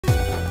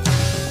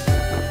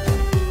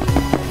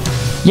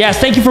Yes,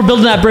 thank you for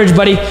building that bridge,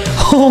 buddy.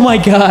 Oh my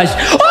gosh.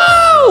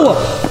 Oh!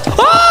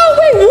 Oh,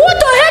 wait, what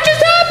the heck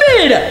just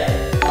happened?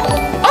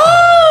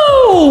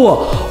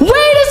 Oh! Wait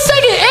a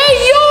second. Hey,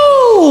 yo!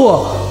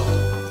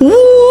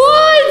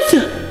 What?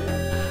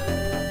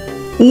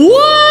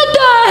 What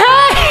the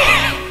heck?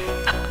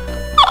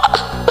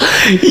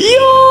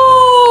 Yo!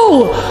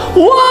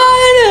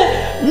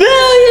 1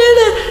 million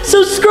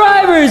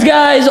subscribers,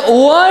 guys.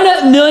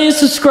 1 million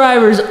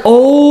subscribers.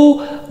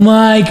 Oh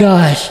my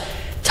gosh.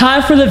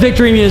 Time for the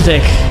victory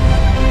music.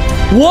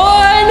 1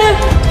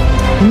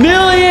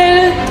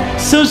 million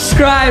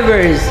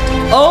subscribers.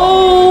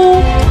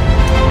 Oh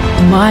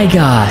my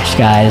gosh,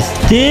 guys.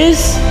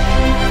 This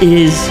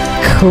is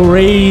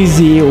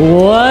crazy.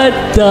 What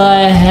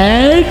the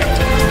heck?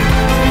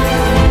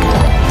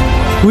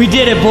 We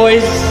did it,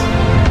 boys.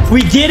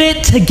 We did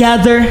it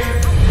together.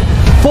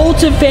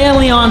 Fulton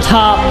family on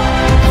top.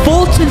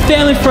 Fulton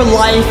family for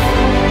life.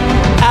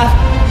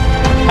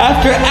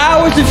 After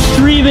hours of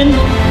streaming,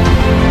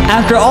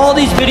 after all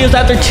these videos,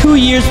 after 2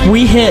 years,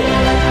 we hit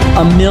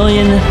 1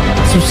 million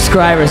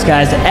subscribers,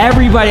 guys.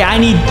 Everybody, I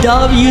need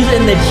W's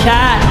in the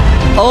chat.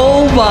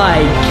 Oh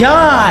my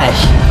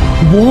gosh.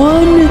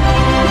 1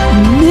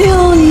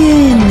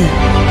 million.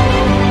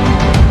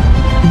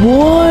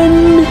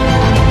 1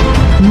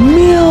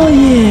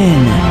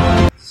 million.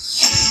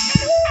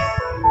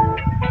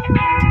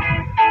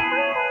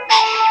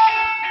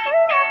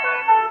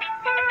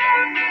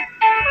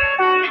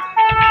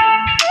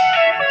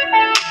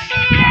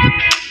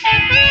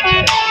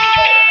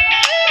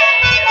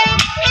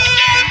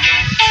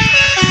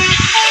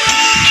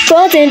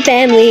 Fulton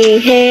family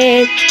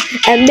hit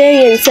 1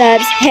 million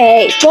subs.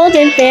 Hey,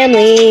 Fulton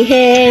family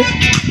hit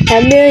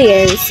 1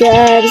 million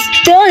subs.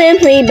 Golden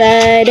play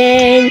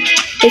button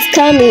is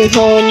coming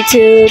home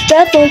to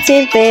the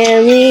Fulton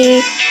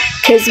family,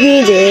 'cause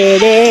we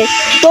did it.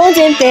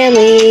 Fulton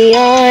family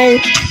on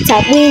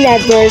top, we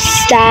never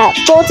stop.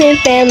 Fulton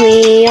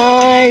family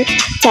on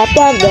top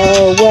of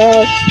the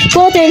world.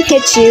 Fulton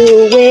hit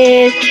you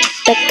with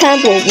the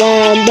combo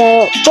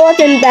wombo.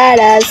 Fulton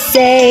better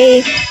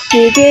say,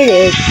 we did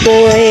it,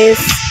 boys.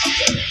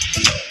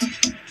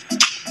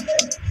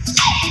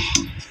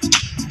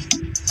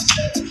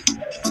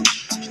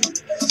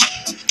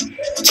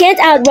 Can't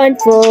outrun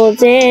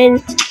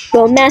Fulton,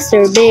 go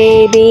master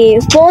baby.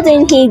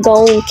 Fulton he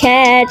gon'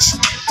 catch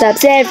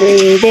subs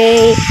every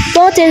day.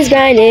 Fulton's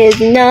grind is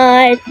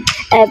not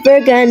ever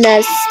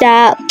gonna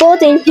stop.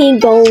 Fulton he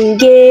gon'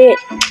 get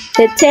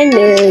the 10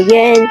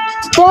 million.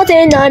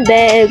 Fulton on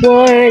bed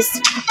wars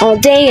all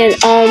day and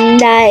all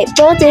night.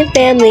 Fulton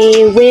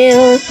family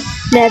will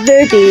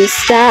never be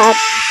stopped.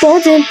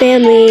 Fulton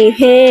family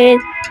hit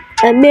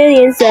 1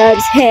 million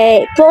subs.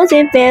 Hey,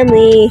 Fulton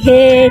family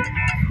hit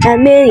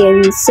 1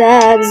 million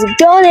subs.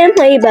 Golden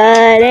play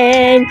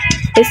button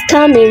is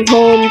coming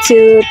home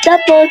to the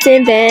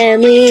Fulton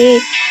family,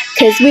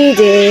 'cause we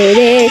did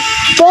it.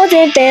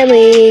 Fulton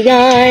family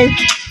on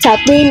top,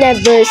 we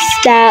never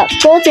stop.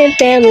 Fulton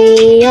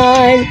family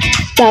on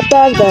top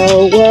of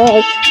the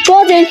world.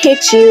 Fulton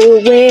hit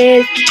you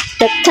with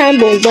the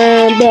combo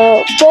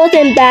wombo.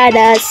 Fulton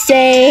better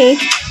say,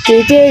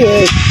 we did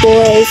it,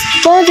 boys.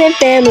 Fulton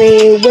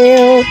family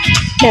will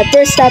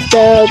never stop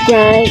the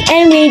grind,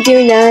 and we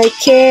do not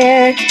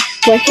care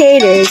what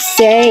haters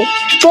say.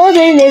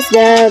 Fulton is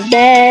the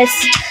best.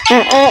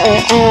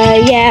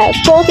 Yeah,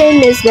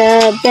 Fulton is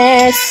the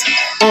best.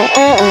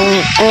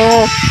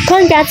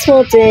 Congrats,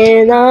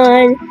 Fulton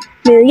on 1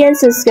 million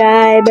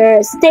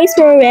subscribers. Thanks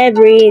for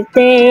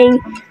everything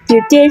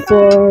you did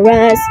for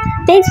us.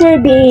 Thanks for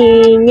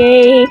being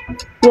a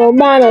role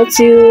model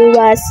to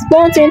us.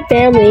 Fulton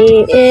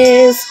family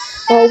is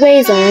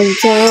always on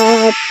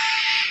top.